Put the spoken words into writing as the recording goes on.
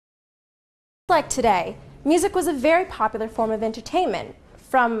Like today, music was a very popular form of entertainment,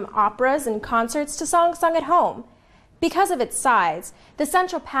 from operas and concerts to songs sung at home. Because of its size, the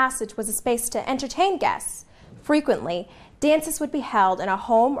central passage was a space to entertain guests. Frequently, dances would be held in a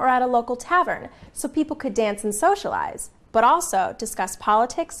home or at a local tavern, so people could dance and socialize, but also discuss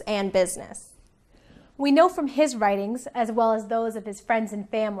politics and business. We know from his writings, as well as those of his friends and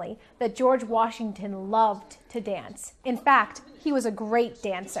family, that George Washington loved to dance. In fact, he was a great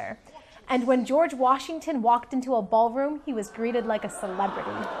dancer. And when George Washington walked into a ballroom, he was greeted like a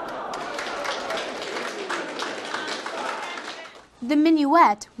celebrity. The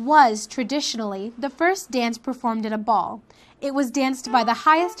minuet was, traditionally, the first dance performed at a ball. It was danced by the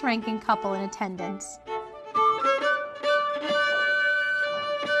highest-ranking couple in attendance.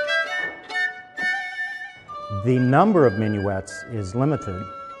 The number of minuets is limited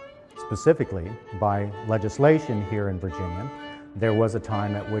specifically by legislation here in Virginia. There was a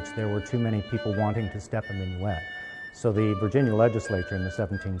time at which there were too many people wanting to step a minuet. So the Virginia legislature in the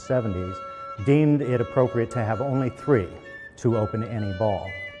 1770s deemed it appropriate to have only 3 to open any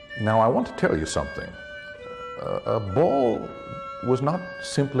ball. Now I want to tell you something. A ball was not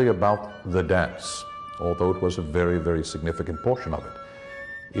simply about the dance, although it was a very, very significant portion of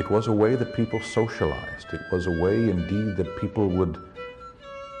it. It was a way that people socialized. It was a way, indeed, that people would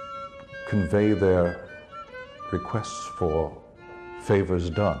convey their requests for favors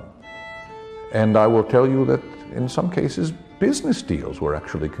done. And I will tell you that in some cases, business deals were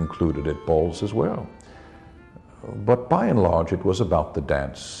actually concluded at balls as well. But by and large, it was about the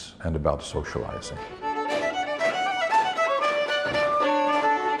dance and about socializing.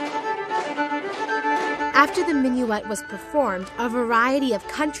 After the minuet was performed, a variety of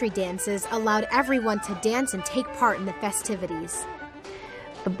country dances allowed everyone to dance and take part in the festivities.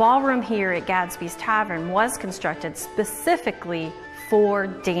 The ballroom here at Gadsby's Tavern was constructed specifically for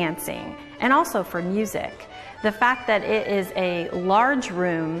dancing and also for music. The fact that it is a large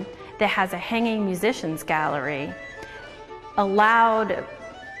room that has a hanging musicians gallery allowed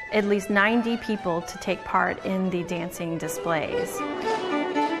at least 90 people to take part in the dancing displays.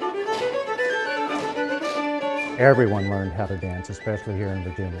 Everyone learned how to dance, especially here in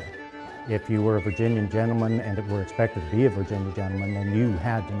Virginia. If you were a Virginian gentleman and were expected to be a Virginia gentleman, then you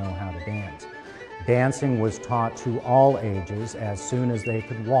had to know how to dance. Dancing was taught to all ages. As soon as they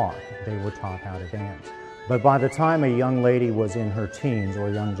could walk, they were taught how to dance. But by the time a young lady was in her teens, or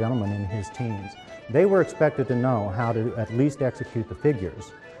a young gentleman in his teens, they were expected to know how to at least execute the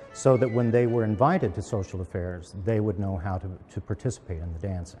figures, so that when they were invited to social affairs, they would know how to participate in the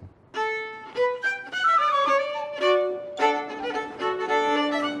dancing.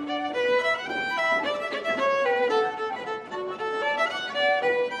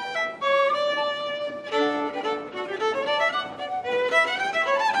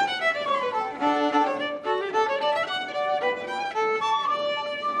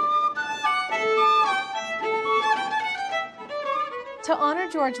 To honor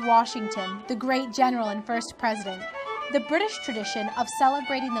George Washington, the great general and first president, the British tradition of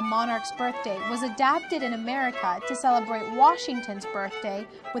celebrating the monarch's birthday was adapted in America to celebrate Washington's birthday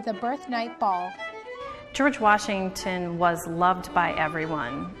with a birthnight ball. George Washington was loved by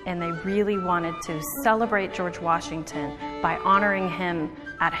everyone, and they really wanted to celebrate George Washington by honoring him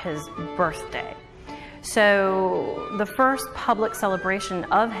at his birthday. So the first public celebration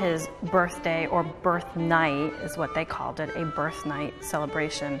of his birthday, or birth night is what they called it, a birth night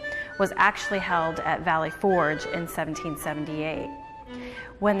celebration, was actually held at Valley Forge in 1778.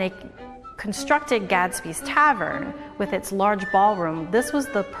 When they constructed Gadsby's Tavern with its large ballroom, this was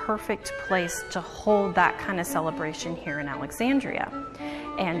the perfect place to hold that kind of celebration here in Alexandria.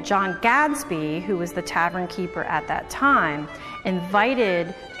 And John Gadsby, who was the tavern keeper at that time,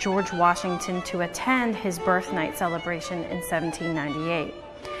 invited George Washington to attend his birth night celebration in 1798.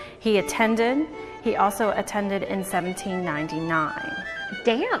 He attended. He also attended in 1799.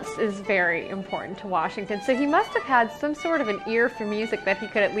 Dance is very important to Washington, so he must have had some sort of an ear for music that he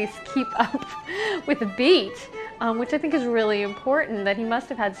could at least keep up with the beat, which I think is really important, that he must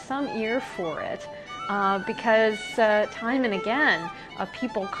have had some ear for it. Because time and again,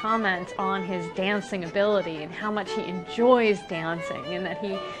 people comment on his dancing ability and how much he enjoys dancing and that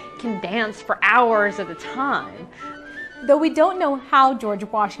he can dance for hours at a time. Though we don't know how George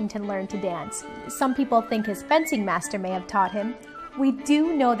Washington learned to dance, some people think his fencing master may have taught him, we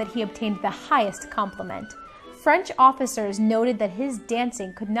do know that he obtained the highest compliment. French officers noted that his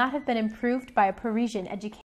dancing could not have been improved by a Parisian education.